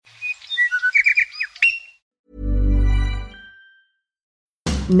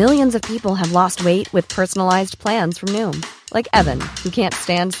Millions of people have lost weight with personalized plans from Noom. Like Evan, who can't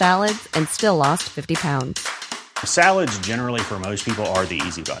stand salads and still lost 50 pounds. Salads generally for most people are the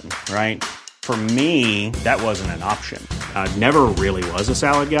easy button, right? For me, that wasn't an option. I never really was a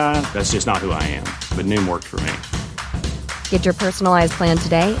salad guy. That's just not who I am. But Noom worked for me. Get your personalized plan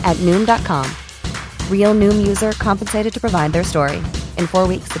today at Noom.com. Real Noom user compensated to provide their story. In 4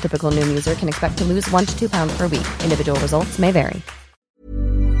 weeks, the typical Noom user can expect to lose 1 to 2 pounds per week. Individual results may vary.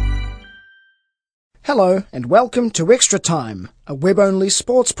 Hello and welcome to Extra Time, a web-only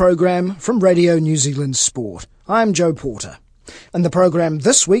sports program from Radio New Zealand Sport. I'm Joe Porter. In the program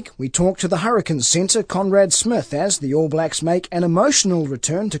this week, we talk to the Hurricanes centre Conrad Smith as the All Blacks make an emotional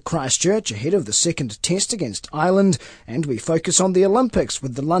return to Christchurch ahead of the second test against Ireland, and we focus on the Olympics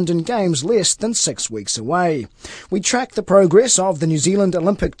with the London Games less than 6 weeks away. We track the progress of the New Zealand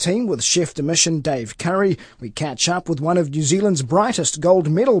Olympic team with chef de mission Dave Curry. We catch up with one of New Zealand's brightest gold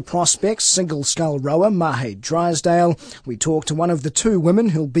medal prospects, single scull rower Mahe Drysdale. We talk to one of the two women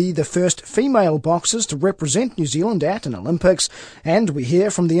who'll be the first female boxers to represent New Zealand at an Olympics. And we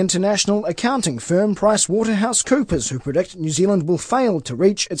hear from the international accounting firm PricewaterhouseCoopers, who predict New Zealand will fail to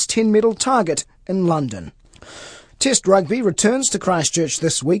reach its 10-medal target in London. Test rugby returns to Christchurch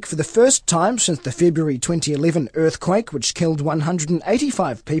this week for the first time since the February 2011 earthquake, which killed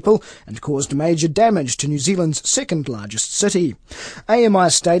 185 people and caused major damage to New Zealand's second largest city.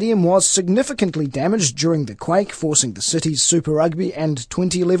 AMI Stadium was significantly damaged during the quake, forcing the city's Super Rugby and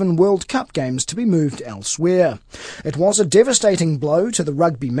 2011 World Cup games to be moved elsewhere. It was a devastating blow to the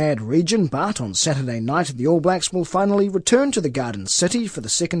rugby-mad region, but on Saturday night the All Blacks will finally return to the Garden City for the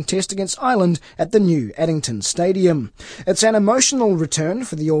second test against Ireland at the new Addington Stadium. It's an emotional return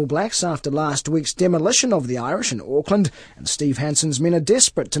for the All Blacks after last week's demolition of the Irish in Auckland, and Steve Hanson's men are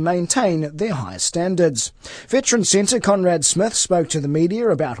desperate to maintain their high standards. Veteran centre Conrad Smith spoke to the media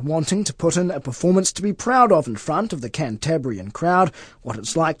about wanting to put in a performance to be proud of in front of the Cantabrian crowd, what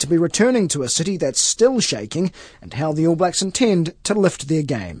it's like to be returning to a city that's still shaking, and how the All Blacks intend to lift their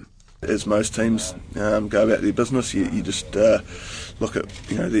game. As most teams go about their business, you just look at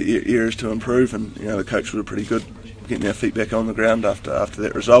the areas to improve, and the coach was pretty good getting our feet back on the ground after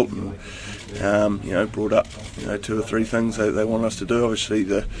that result, and brought up 2 or 3 things they want us to do. Obviously,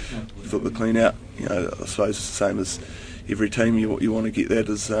 we thought the clean out. I suppose it's the same as every team. You want to get that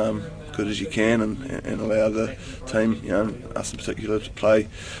as good as you can, and allow the team, us in particular, to play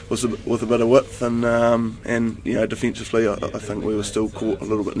with a bit of width, and defensively, I think we were still caught a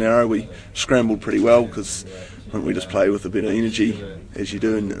little bit narrow. We scrambled pretty well because I think we just played with a bit of energy, as you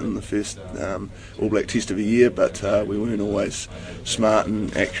do in the first All Black Test of a year, but we weren't always smart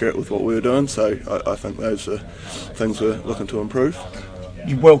and accurate with what we were doing, so I think those are things we're looking to improve.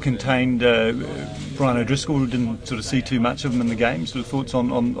 You well contained Brian O'Driscoll, who didn't sort of see too much of them in the game. Sort of thoughts on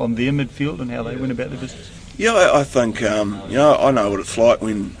their midfield and how they went about their business? Yeah, I think I know what it's like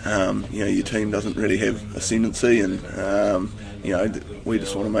when your team doesn't really have ascendancy, and we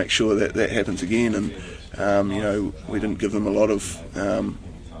just want to make sure that happens again, and we didn't give them a lot of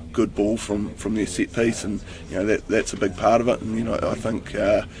good ball from their set piece, and that's a big part of it. And I think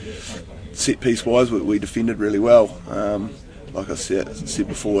set piece wise we defended really well. Like I said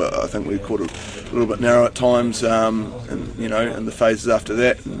before, I think we caught a little bit narrow at times, in the phases after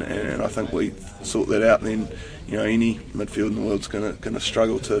that, and I think we sort that out. And then any midfield in the world's going to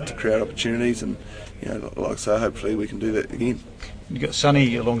struggle to create opportunities, and like I say, hopefully we can do that again. You've got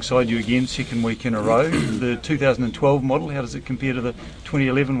Sonny alongside you again, second week in a row. The 2012 model, how does it compare to the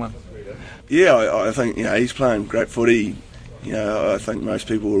 2011 one? Yeah, I think he's playing great footy. I think most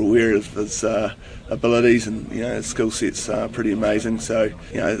people are aware of his abilities, and his skill set's pretty amazing. So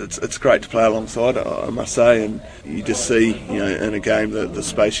it's great to play alongside, I must say. And you just see in a game the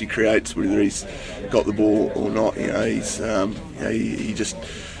space he creates, whether he's got the ball or not. He's he just,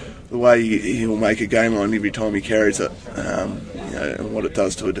 the way he'll make a game line every time he carries it, and what it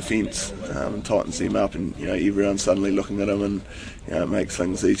does to a defence, and tightens them up, and everyone's suddenly looking at him, and it makes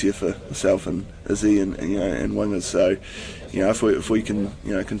things easier for himself and Izzy and wingers. So if we can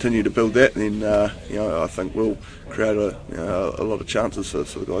continue to build that, then I think we'll create a lot of chances for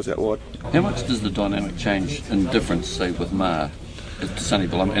the guys out wide. How much does the dynamic change in difference, say, with Ma to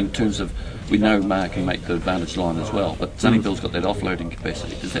Sunnybill, in terms of, we know Ma can make the advantage line as well, but Sunnybill's got that offloading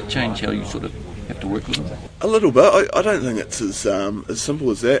capacity. Does that change how you sort of have to work with them? A little bit. I don't think it's as simple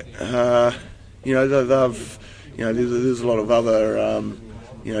as that. There's a lot of other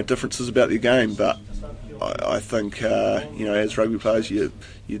differences about their game, but I think as rugby players you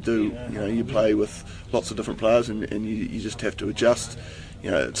play with lots of different players, and you just have to adjust.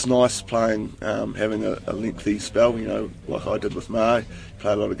 it's nice playing, having a lengthy spell, like I did with Mai,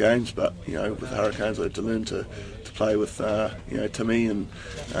 play a lot of games, but, with the Hurricanes I had to learn to play with, Timmy and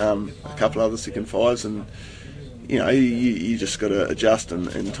a couple other second fives, and, you just got to adjust,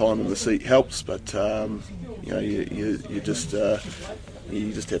 and time in the seat helps, but,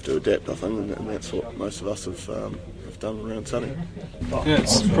 you just have to adapt, I think, and that's what most of us have done around Sunny. Yeah,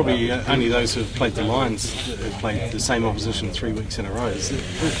 it's probably only those who have played the Lions have played the same opposition 3 weeks in a row. Is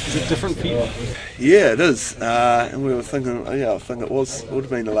it different for you? Yeah, it is. And we were thinking, I think it would have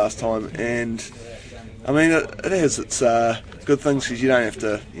been the last time. And I mean, it has its good things because you don't have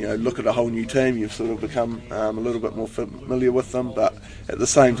to, look at a whole new team. You've sort of become a little bit more familiar with them. But at the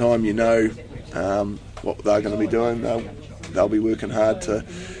same time, what they're going to be doing. They'll be working hard to,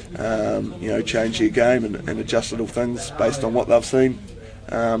 change their game and adjust little things based on what they've seen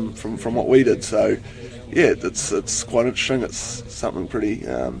from what we did. So, yeah, it's quite interesting. It's something pretty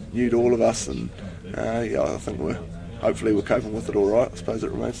new to all of us, and I think hopefully we're coping with it all right. I suppose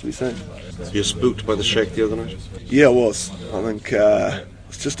it remains to be seen. You spooked by the shake the other night? Yeah, I was. I think I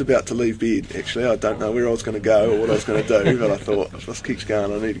was just about to leave bed. Actually, I don't know where I was going to go or what I was going to do, but I thought if this keeps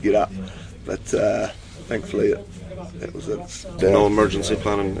going, I need to get up. But thankfully, that was it. No emergency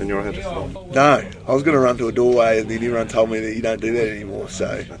plan in your head? No, I was going to run to a doorway, and then everyone told me that you don't do that anymore.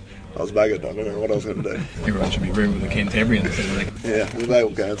 So I was buggered. I don't know what I was going to do. Everyone should be room with the Cantabrians. Yeah, well, they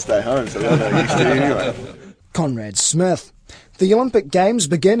all go and stay home, so they're not used to it anyway. Conrad Smith. The Olympic Games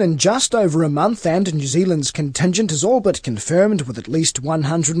begin in just over a month, and New Zealand's contingent is all but confirmed, with at least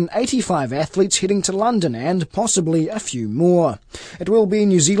 185 athletes heading to London and possibly a few more. It will be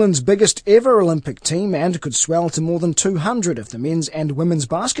New Zealand's biggest ever Olympic team and could swell to more than 200 if the men's and women's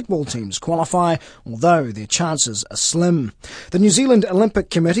basketball teams qualify, although their chances are slim. The New Zealand Olympic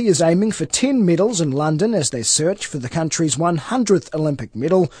Committee is aiming for 10 medals in London as they search for the country's 100th Olympic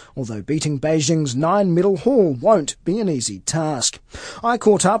medal, although beating Beijing's 9-medal haul won't be an easy task. I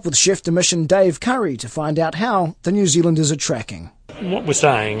caught up with Chef de Mission Dave Curry to find out how the New Zealanders are tracking. What we're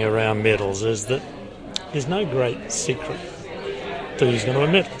saying around medals is that there's no great secret to who's going to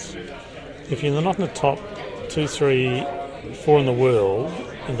win medals. If you're not in the top 2, 3, 4 in the world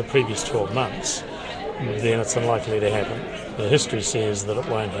in the previous 12 months, then it's unlikely to happen. The history says that it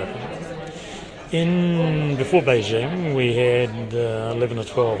won't happen. Before Beijing, we had 11 or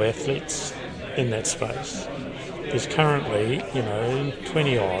 12 athletes in that space. There's currently,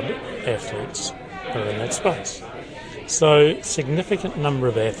 20-odd athletes are in that space. So, significant number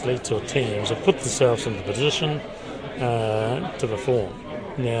of athletes or teams have put themselves in the position to perform.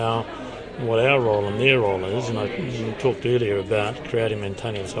 Now, what our role and their role is, and I talked earlier about creating,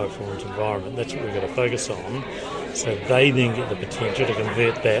 maintaining this high-performance environment, that's what we've got to focus on. So they then get the potential to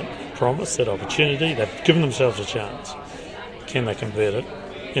convert that promise, that opportunity. They've given themselves a chance. Can they convert it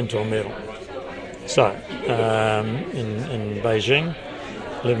into a medal? So, in Beijing,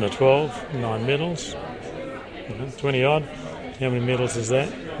 11 or 12, 9 medals, 20-odd. How many medals is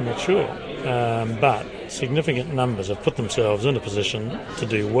that? I'm not sure. But significant numbers have put themselves in a position to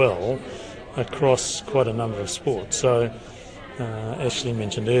do well across quite a number of sports. So, Ashley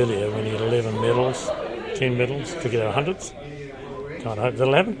mentioned earlier, we need 11 medals, 10 medals to get our 100th. Can't hope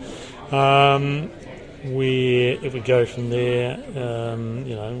that'll happen. If we go from there,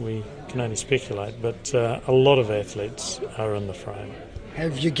 we can only speculate, but a lot of athletes are in the frame.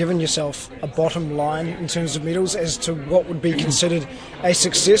 Have you given yourself a bottom line in terms of medals as to what would be considered a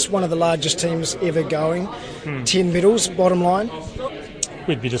success? One of the largest teams ever going, 10 medals, bottom line?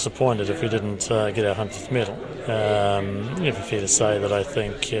 We'd be disappointed if we didn't get our 100th medal. It'd be fair to say that I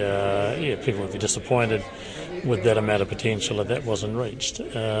think people would be disappointed with that amount of potential if that wasn't reached.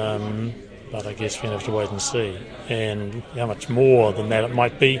 But I guess we'll have to wait and see. And how much more than that it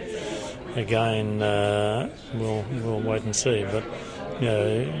might be, again, we'll wait and see. But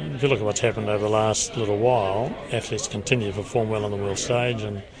if you look at what's happened over the last little while, athletes continue to perform well on the world stage,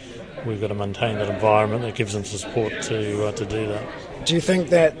 and we've got to maintain that environment that gives them the support to do that. Do you think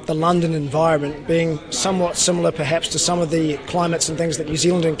that the London environment, being somewhat similar perhaps to some of the climates and things that New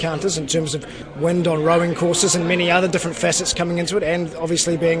Zealand encounters in terms of wind on rowing courses and many other different facets coming into it, and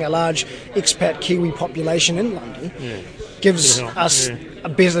obviously being a large expat Kiwi population in London, gives us a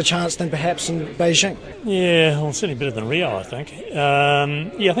better chance than perhaps in Beijing? Yeah, well, certainly better than Rio, I think.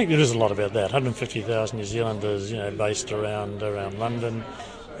 I think there is a lot about that. 150,000 New Zealanders, based around London.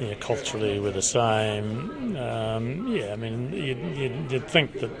 Culturally we're the same. You'd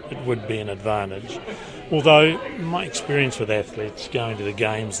think that it would be an advantage. Although my experience with athletes going to the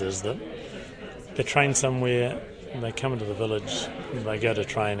games is that they train somewhere, they come into the village, they go to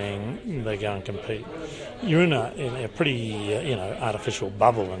training, they go and compete. you're in a pretty artificial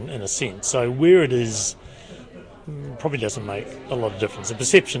bubble in a sense. So where it is probably doesn't make a lot of difference. The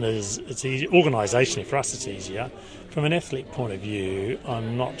perception is it's easy. Organisationally for us it's easier. From an athlete point of view,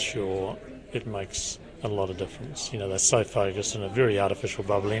 I'm not sure it makes a lot of difference. They're so focused in a very artificial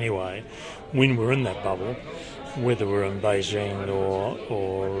bubble anyway. When we're in that bubble, whether we're in Beijing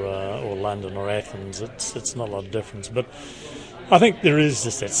or London or Athens, it's not a lot of difference. But I think there is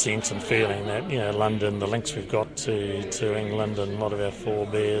just that sense and feeling that, London, the links we've got to England and a lot of our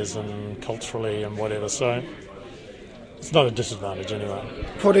forebears and culturally and whatever, so it's not a disadvantage anyway.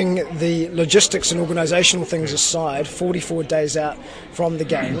 Putting the logistics and organisational things aside, 44 days out from the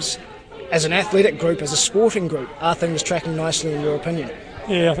Games, as an athletic group, as a sporting group, are things tracking nicely in your opinion?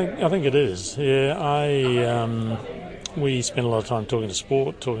 Yeah, I think it is. Yeah, we spend a lot of time talking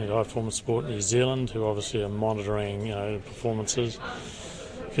to high performance sport in New Zealand, who obviously are monitoring, performances.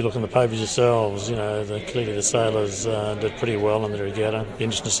 If you look in the papers yourselves, clearly the sailors did pretty well in the regatta. It'll be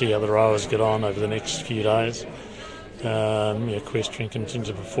interesting to see how the rowers get on over the next few days. Equestrian continues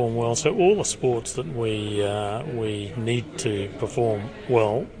to perform well. So all the sports that we need to perform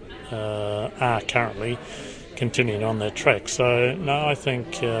well are currently continuing on that track. So, no, I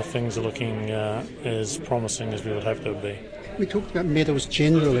think things are looking as promising as we would hope they would be. We talked about medals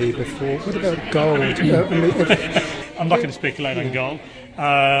generally before. What about gold? I'm not going to speculate on gold.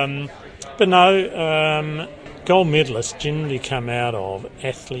 But no, gold medalists generally come out of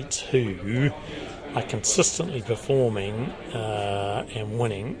athletes who are consistently performing and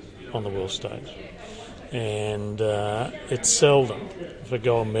winning on the world stage. And it's seldom for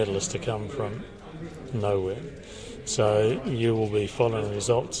gold medalists to come from nowhere. So you will be following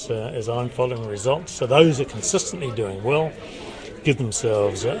results as I'm following results. So those are consistently doing well give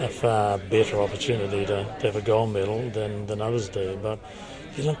themselves a far better opportunity to have a gold medal than others do. But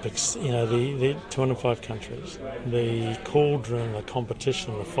the Olympics, the 205 countries, the cauldron, the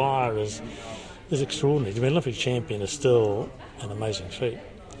competition, the fire is extraordinary. To be an Olympic champion is still an amazing feat.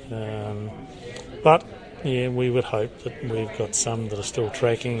 But yeah, we would hope that we've got some that are still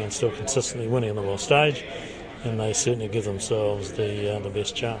tracking and still consistently winning on the world stage, and they certainly give themselves the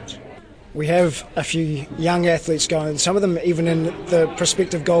best chance. We have a few young athletes going, some of them even in the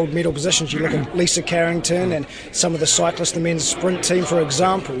prospective gold medal positions. You look at Lisa Carrington and some of the cyclists, the men's sprint team, for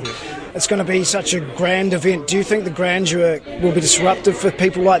example. It's going to be such a grand event. Do you think the grandeur will be disruptive for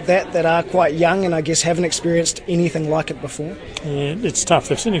people like that are quite young and I guess haven't experienced anything like it before? Yeah, it's tough.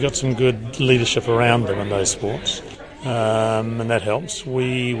 They've certainly got some good leadership around them in those sports. And that helps.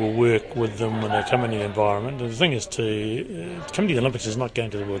 We will work with them when they come into the environment. And the thing is to come to the Olympics is not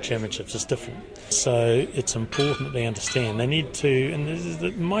going to the World Championships, it's different. So it's important that they understand. They need to,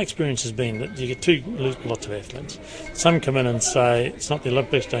 and my experience has been that you get lots of athletes. Some come in and say, it's not the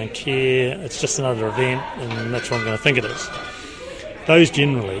Olympics, don't care, it's just another event, and that's what I'm going to think it is. Those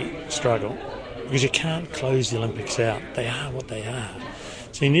generally struggle because you can't close the Olympics out. They are what they are.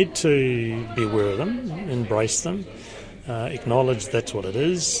 So you need to be aware of them, embrace them, acknowledge that's what it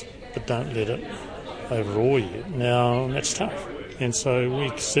is, but don't let it overawe you. Now, that's tough. And so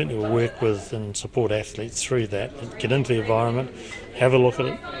we certainly will work with and support athletes through that. Get into the environment, have a look at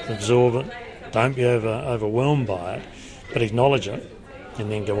it, absorb it, don't be overwhelmed by it, but acknowledge it,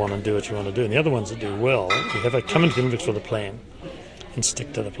 and then go on and do what you want to do. And the other ones that do well, you have to come into the Olympics with a plan and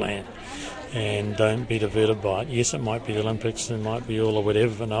stick to the plan. And don't be diverted by it. Yes, it might be the Olympics, it might be all or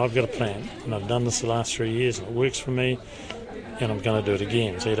whatever, but no, I've got a plan. And I've done this the last 3 years, and it works for me, and I'm going to do it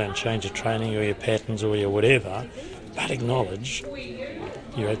again. So you don't change your training or your patterns or your whatever, but acknowledge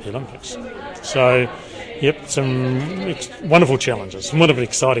you're at the Olympics. So, yep, some wonderful challenges, some wonderful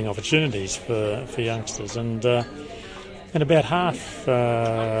exciting opportunities for youngsters. And about half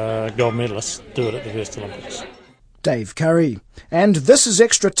gold medalists do it at the first Olympics. Dave Curry. And this is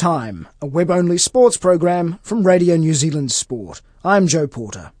Extra Time, a web-only sports program from Radio New Zealand Sport. I'm Joe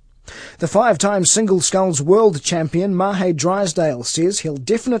Porter. The 5-time single sculls world champion Mahé Drysdale says he'll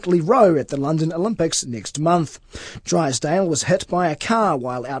definitely row at the London Olympics next month. Drysdale was hit by a car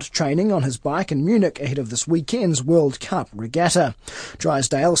while out training on his bike in Munich ahead of this weekend's World Cup regatta.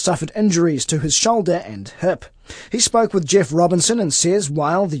 Drysdale suffered injuries to his shoulder and hip. He spoke with Jeff Robinson and says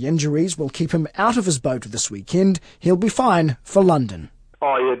while the injuries will keep him out of his boat this weekend, he'll be fine for London.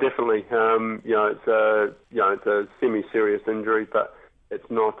 Oh yeah, definitely. It's a semi-serious injury, but it's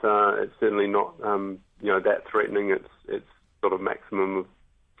not. It's certainly not. That threatening. It's sort of maximum of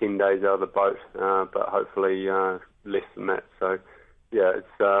 10 days out of the boat, but hopefully less than that. So yeah,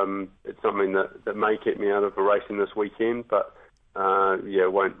 it's something that may keep me out of a racing this weekend, but.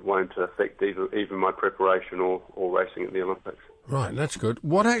 Won't affect even my preparation or racing at the Olympics. Right, that's good.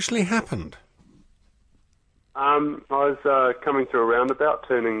 What actually happened? I was coming through a roundabout,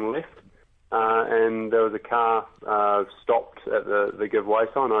 turning left, and there was a car stopped at the give way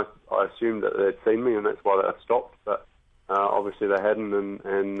sign. I assumed that they'd seen me, and that's why they stopped. But obviously they hadn't,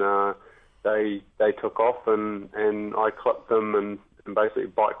 and they took off, and I clipped them, and basically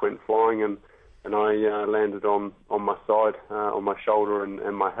bike went flying, and I landed on my side, on my shoulder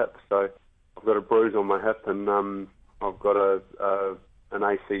and my hip. So I've got a bruise on my hip, and I've got an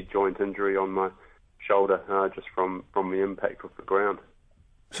AC joint injury on my shoulder just from the impact of the ground.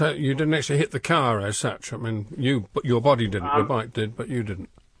 So you didn't actually hit the car as such. I mean, your body didn't, the bike did, but you didn't.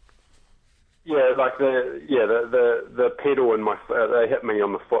 Yeah, like the pedal in my they hit me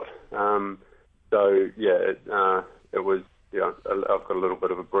on the foot. So yeah, it was, I've got a little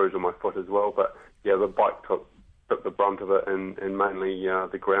bit of a bruise on my foot as well. But yeah, the bike took the brunt of it, and mainly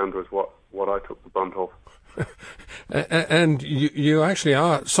the ground was what I took the brunt of. And you actually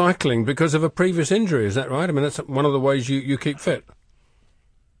are cycling because of a previous injury, is that right? I mean, that's one of the ways you keep fit.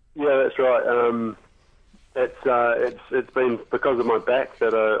 Yeah, that's right. It's been because of my back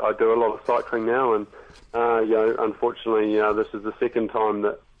that I do a lot of cycling now, and unfortunately, this is the second time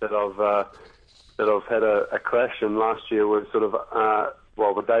that I've had a crash. And last year was sort of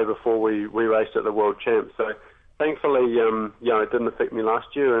the day before we raced at the World Champs. So thankfully, it didn't affect me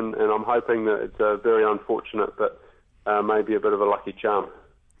last year, and I'm hoping that it's very unfortunate, but maybe a bit of a lucky charm.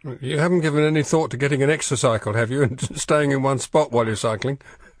 You haven't given any thought to getting an exercycle, have you, and staying in one spot while you're cycling?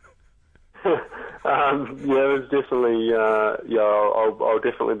 There's definitely, I'll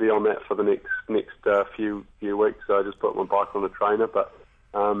definitely be on that for the next few weeks. So I just put my bike on the trainer, but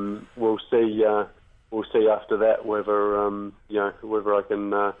we'll see after that whether I can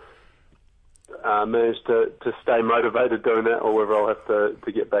manage to stay motivated doing that, or whether I'll have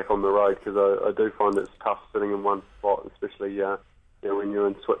to get back on the road, because I do find it's tough sitting in one spot, especially when you're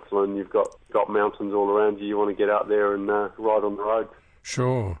in Switzerland. You've got mountains all around you. You want to get out there and ride on the road.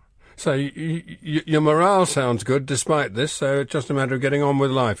 Sure. So your morale sounds good despite this, so it's just a matter of getting on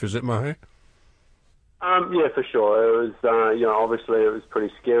with life, is it, Mahe? Yeah, for sure. It was, obviously it was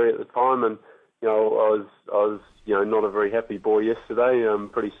pretty scary at the time, and I was not a very happy boy yesterday. I'm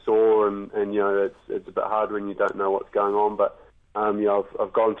pretty sore, and it's a bit hard when you don't know what's going on. But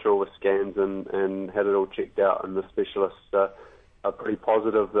I've gone through all the scans and had it all checked out, and the specialists are pretty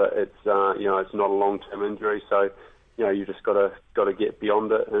positive that it's it's not a long-term injury. So you just got to get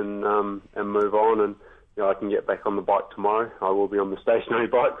beyond it and move on, and I can get back on the bike tomorrow. I will be on the stationary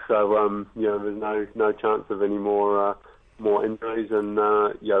bike, so there's no chance of any more injuries, and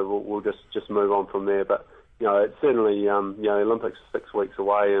we'll just move on from there. But it's certainly Olympics 6 weeks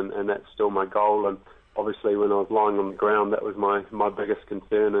away, and that's still my goal. And obviously, when I was lying on the ground, that was my biggest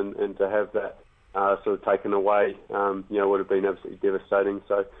concern, and to have that sort of taken away, would have been absolutely devastating.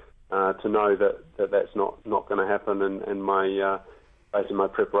 So to know that's not going to happen, and my basically my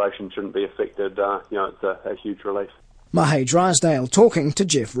preparation shouldn't be affected, it's a huge relief. Mahe Drysdale talking to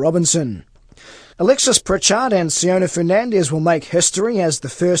Jeff Robinson. Alexis Pritchard and Siona Fernandez will make history as the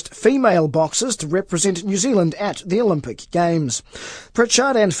first female boxers to represent New Zealand at the Olympic Games.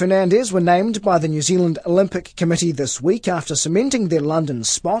 Pritchard and Fernandez were named by the New Zealand Olympic Committee this week after cementing their London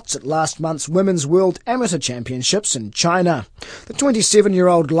spots at last month's Women's World Amateur Championships in China. The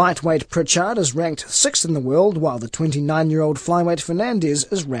 27-year-old lightweight Pritchard is ranked 6th in the world, while the 29-year-old flyweight Fernandez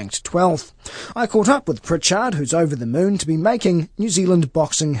is ranked 12th. I caught up with Pritchard, who's over the moon to be making New Zealand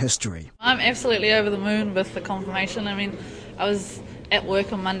boxing history. I'm absolutely over the moon with the confirmation. I mean, I was at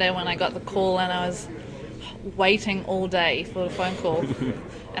work on Monday when I got the call, and I was waiting all day for the phone call.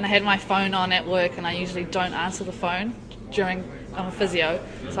 And I had my phone on at work, and I usually don't answer the phone I'm a physio,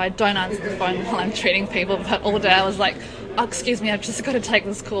 so I don't answer the phone while I'm treating people. But all day I was like, oh, excuse me, I've just got to take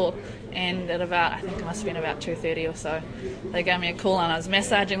this call. And at I think it must have been about 2:30 or so, they gave me a call, and I was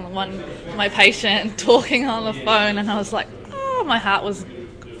massaging my patient, talking on the phone, and I was like, oh, my heart was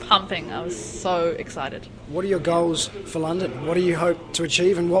pumping. I was so excited. What are your goals for London? What do you hope to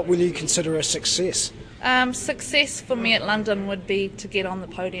achieve, and what will you consider a success? Success for me at London would be to get on the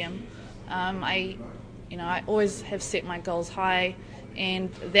podium. I always have set my goals high,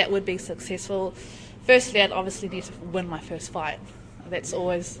 and that would be successful. Firstly, I'd obviously need to win my first fight. That's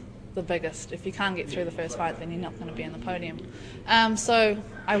always the biggest. If you can't get through the first fight, then you're not going to be on the podium. So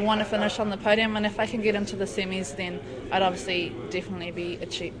I want to finish on the podium, and if I can get into the semis, then I'd obviously definitely be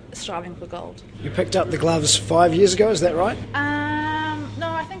striving for gold. You picked up the gloves 5 years ago, is that right? No,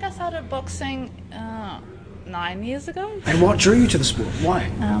 I think I started boxing 9 years ago. And what drew you to the sport? Why?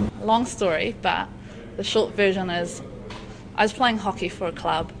 Long story, but the short version is I was playing hockey for a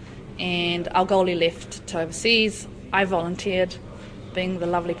club, and our goalie left to overseas. I volunteered, being the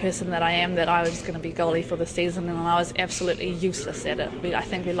lovely person that I am, that I was going to be goalie for the season, and I was absolutely useless at it. I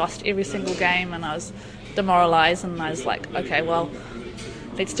think we lost every single game, and I was demoralised, and I was like, okay, well,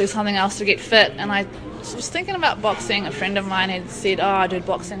 let's do something else to get fit. And I was thinking about boxing. A friend of mine had said, I do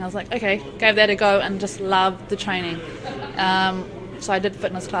boxing. I was like, okay, gave that a go and just loved the training. So I did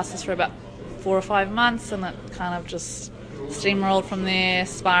fitness classes for about 4 or 5 months, and it kind of just steamrolled from there,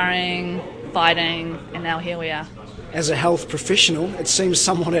 sparring, fighting, and now here we are. As a health professional, it seems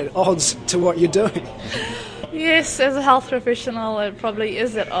somewhat at odds to what you're doing. Yes, as a health professional, it probably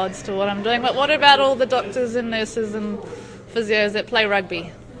is at odds to what I'm doing. But what about all the doctors and nurses and physios that play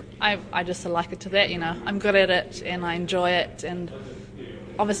rugby? I just like it to that, I'm good at it and I enjoy it, and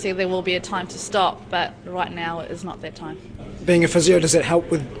obviously there will be a time to stop, but right now it is not that time. Being a physio, does that help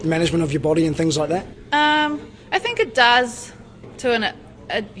with management of your body and things like that? I think it does to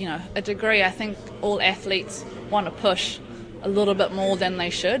a degree. I think all athletes want to push a little bit more than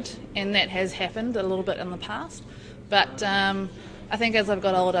they should, and that has happened a little bit in the past. But I think as I've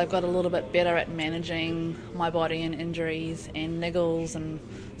got older, I've got a little bit better at managing my body and injuries and niggles, and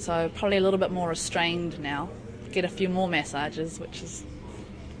so probably a little bit more restrained now. Get a few more massages, which is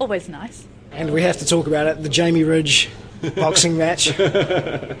always nice. And we have to talk about it, the Jamie Ridge boxing match. Come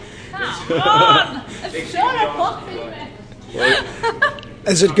on! It's not a boxing match!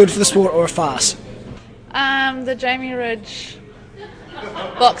 Is it good for the sport or a farce? The Jamie Ridge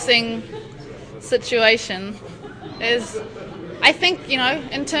boxing situation is, I think,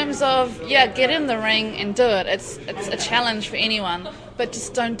 in terms of, get in the ring and do it. It's a challenge for anyone, but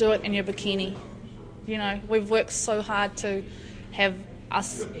just don't do it in your bikini. We've worked so hard to have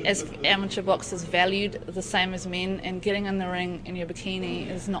us as amateur boxers valued the same as men, and getting in the ring in your bikini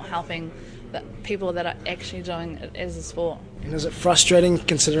is not helping the people that are actually doing it as a sport. And is it frustrating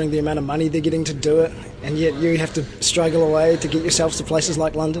considering the amount of money they're getting to do it, and yet you have to struggle away to get yourselves to places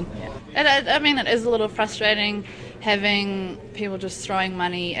like London? It is a little frustrating having people just throwing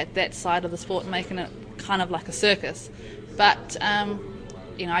money at that side of the sport and making it kind of like a circus. But,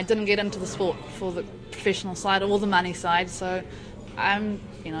 I didn't get into the sport for the professional side or the money side, so I'm,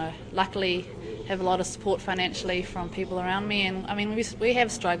 luckily have a lot of support financially from people around me, and we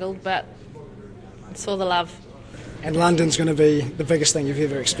have struggled, but it's for the love. And London's going to be the biggest thing you've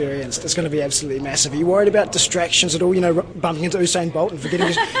ever experienced. It's going to be absolutely massive. Are you worried about distractions at all? Bumping into Usain Bolt and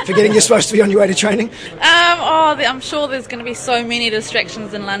forgetting you're supposed to be on your way to training? I'm sure there's going to be so many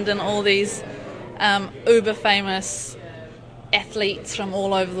distractions in London. All these uber famous athletes from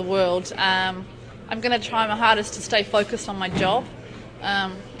all over the world. I'm going to try my hardest to stay focused on my job.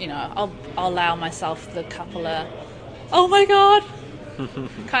 I'll allow myself the couple of, oh my God,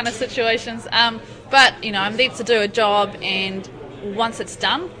 kind of situations. But, I'm there to do a job, and once it's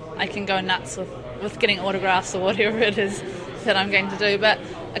done, I can go nuts with getting autographs or whatever it is that I'm going to do. But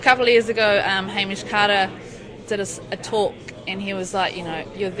a couple of years ago, Hamish Carter did a talk, and he was like,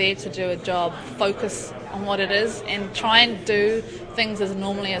 you're there to do a job, focus on what it is, and try and do things as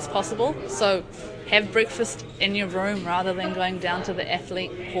normally as possible. So have breakfast in your room rather than going down to the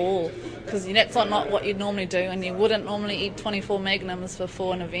athlete hall, because that's not what you'd normally do, and you wouldn't normally eat 24 magnums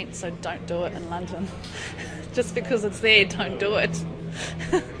before an event, so don't do it in London. Just because it's there, don't do it.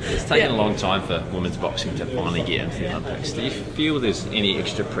 It's taken a long time for women's boxing to finally get into the Olympics. Do you feel there's any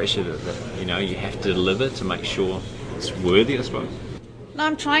extra pressure that you have to deliver to make sure it's worthy, I suppose? No,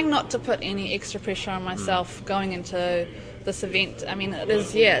 I'm trying not to put any extra pressure on myself going into this event.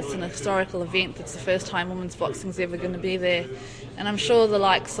 It's an historical event. It's the first time women's boxing's ever going to be there, and I'm sure the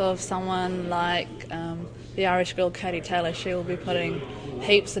likes of someone like the Irish girl Katie Taylor, she will be putting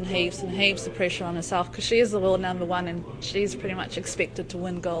heaps and heaps and heaps of pressure on herself, because she is the world number one and she's pretty much expected to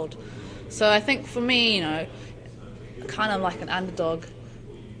win gold. So I think for me, kind of like an underdog,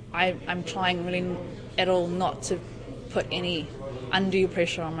 I'm trying really at all not to put any undue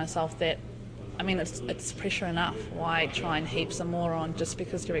pressure on myself. That it's pressure enough. Why try and heap some more on just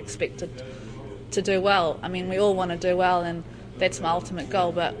because you're expected to do well? We all want to do well, and that's my ultimate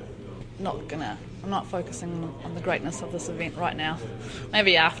goal, but I'm not focusing on the greatness of this event right now.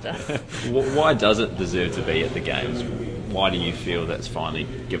 Maybe after. Why does it deserve to be at the Games? Why do you feel that's finally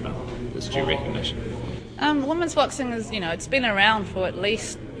given this due recognition? Women's boxing is, it's been around for at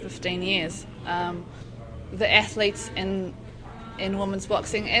least 15 years. The athletes in women's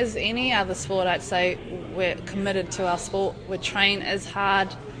boxing, as any other sport, I'd say we're committed to our sport. We train as hard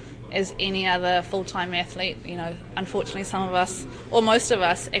as any other full-time athlete. Unfortunately some of us, or most of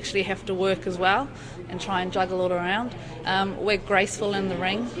us, actually have to work as well and try and juggle it around. We're graceful in the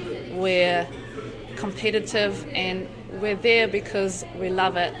ring, we're competitive, and we're there because we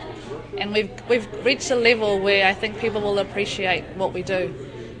love it. and we've reached a level where I think people will appreciate what we do,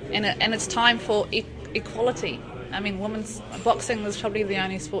 and it's time for equality. I mean, women's boxing is probably the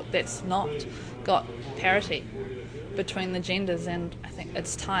only sport that's not got parity between the genders, and I think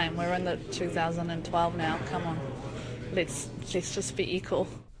it's time. We're in the 2012 now. Come on, let's just be equal.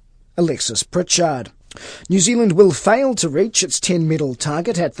 Alexis Pritchard. New Zealand will fail to reach its 10-medal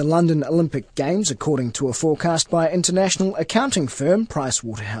target at the London Olympic Games, according to a forecast by international accounting firm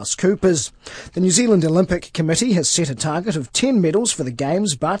PricewaterhouseCoopers. The New Zealand Olympic Committee has set a target of 10 medals for the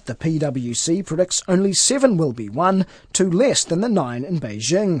Games, but the PwC predicts only 7 will be won, 2 less than the 9 in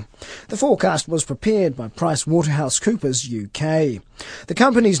Beijing. The forecast was prepared by PricewaterhouseCoopers UK. The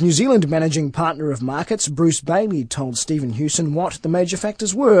company's New Zealand managing partner of markets, Bruce Bailey, told Stephen Hewson what the major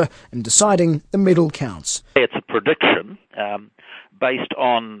factors were in deciding the medal counts. It's a prediction based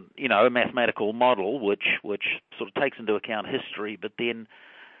on, a mathematical model which sort of takes into account history, but then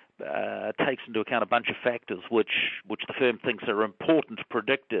takes into account a bunch of factors which the firm thinks are important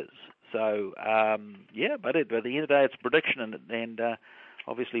predictors. So, but at the end of the day, it's a prediction, and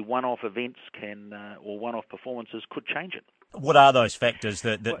obviously one-off events or one-off performances could change it. What are those factors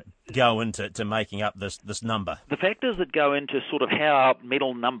that go into making up this number? The factors that go into sort of how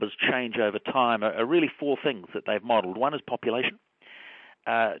medal numbers change over time are really 4 things that they've modelled. 1 is population.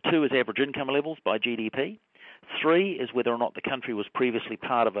 2 is average income levels by GDP. 3 is whether or not the country was previously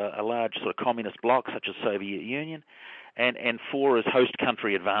part of a large sort of communist bloc, such as Soviet Union. And 4 is host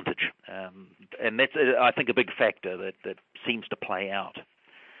country advantage. And that's, I think, a big factor that seems to play out.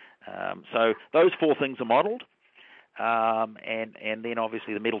 So those 4 things are modelled. And then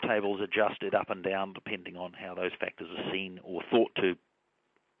obviously the medal table is adjusted up and down depending on how those factors are seen or thought to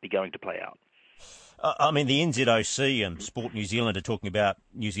be going to play out. I mean, the NZOC and Sport New Zealand are talking about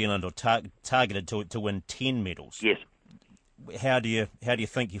New Zealand are targeted to win 10 medals. Yes. How do you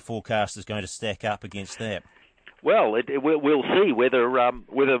think your forecast is going to stack up against that? Well, we'll see whether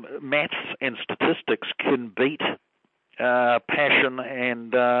maths and statistics can beat passion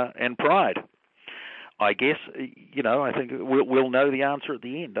and pride. I guess, I think we'll know the answer at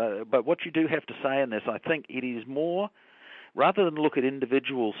the end. But what you do have to say in this, I think it is more, rather than look at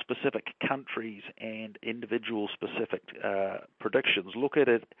individual specific countries and individual specific predictions, look at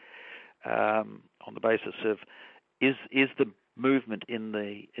it on the basis of is the movement in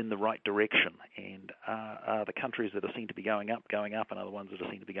the right direction, and are the countries that are seen to be going up, and are the ones that are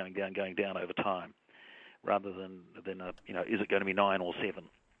seen to be going down over time, rather than is it going to be 9 or 7?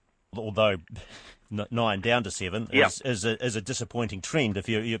 Although 9 down to 7 is a disappointing trend if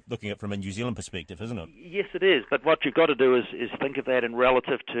you're looking at it from a New Zealand perspective, isn't it? Yes, it is. But what you've got to do is think of that in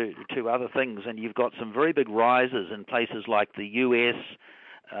relative to other things. And you've got some very big rises in places like the US,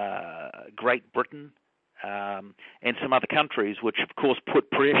 Great Britain, and some other countries, which of course put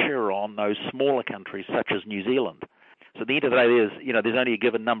pressure on those smaller countries such as New Zealand. So at the end of the day, there's only a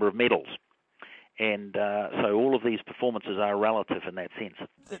given number of medals. And so all of these performances are relative in that sense.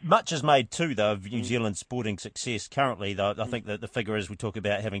 Much is made, too, though, of New Zealand's sporting success currently, though. I think that the figure is we talk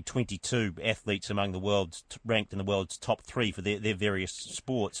about having 22 athletes among the world's ranked in the world's top 3 for their various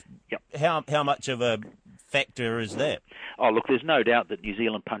sports. Yep. How much of a factor is that? Oh, look, there's no doubt that New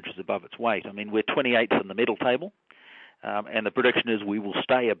Zealand punches above its weight. I mean, we're 28th in the medal table. And the prediction is we will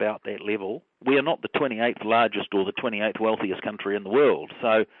stay about that level. We are not the 28th largest or the 28th wealthiest country in the world,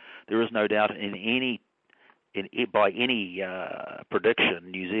 so there is no doubt by any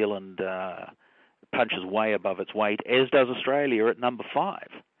prediction, New Zealand punches way above its weight, as does Australia at number 5.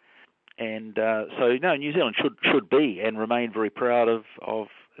 And New Zealand should be and remain very proud of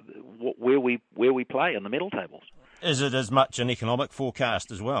where we play in the medal tables. Is it as much an economic forecast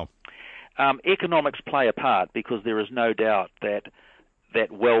as well? Economics play a part because there is no doubt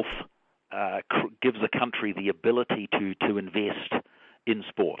that wealth gives a country the ability to invest in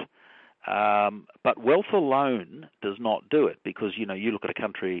sport. But wealth alone does not do it because, you look at a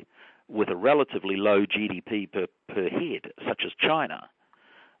country with a relatively low GDP per head, such as China,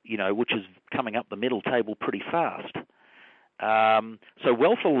 which is coming up the middle table pretty fast. So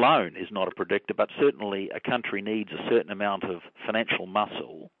wealth alone is not a predictor, but certainly a country needs a certain amount of financial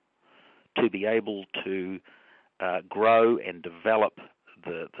muscle to be able to grow and develop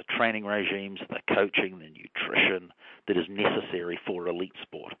the training regimes, the coaching, the nutrition that is necessary for elite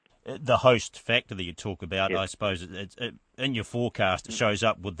sport. The host factor that you talk about, yes. I suppose, in your forecast, it shows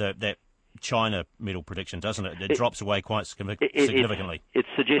up with that China medal prediction, doesn't it? It drops away quite significantly. It's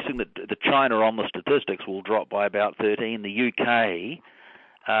suggesting that the China on the statistics will drop by about 13. The UK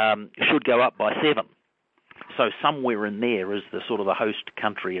should go up by 7. So somewhere in there is the sort of the host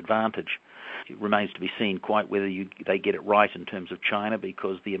country advantage. It remains to be seen quite whether they get it right in terms of China,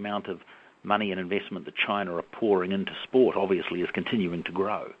 because the amount of money and investment that China are pouring into sport obviously is continuing to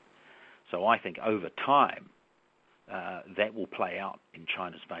grow. So I think over time that will play out in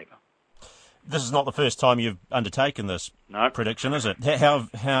China's favour. This is not the first time you've undertaken this prediction, is it? How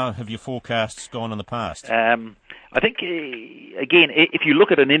have your forecasts gone in the past? I think, again, if you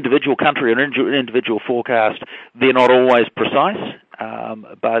look at an individual country or an individual forecast, they're not always precise,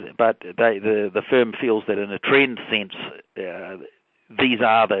 but the firm feels that in a trend sense, these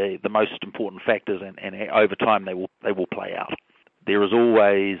are the most important factors, and over time they will play out. There is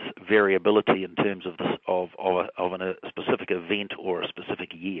always variability in terms of a specific event or a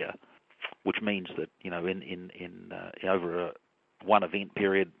specific year, which means that in over one event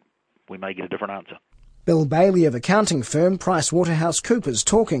period we may get a different answer. Bill Bailey of accounting firm PricewaterhouseCoopers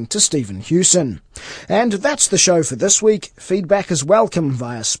talking to Stephen Hewson. And that's the show for this week. Feedback is welcome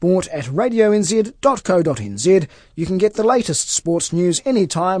via sport@radionz.co.nz. You can get the latest sports news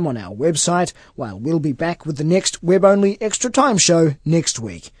anytime on our website, while we'll be back with the next web-only Extra Time show next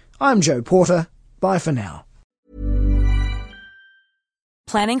week. I'm Joe Porter. Bye for now.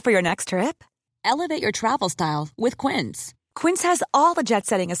 Planning for your next trip? Elevate your travel style with Quince. Quince has all the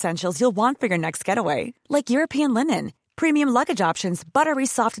jet-setting essentials you'll want for your next getaway, like European linen, premium luggage options, buttery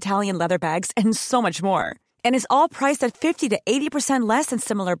soft Italian leather bags, and so much more. And is all priced at 50 to 80% less than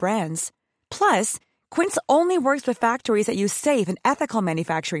similar brands. Plus, Quince only works with factories that use safe and ethical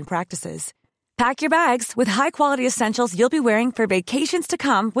manufacturing practices. Pack your bags with high-quality essentials you'll be wearing for vacations to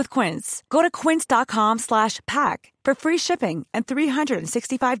come with Quince. Go to quince.com/pack for free shipping and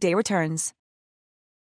 365-day returns.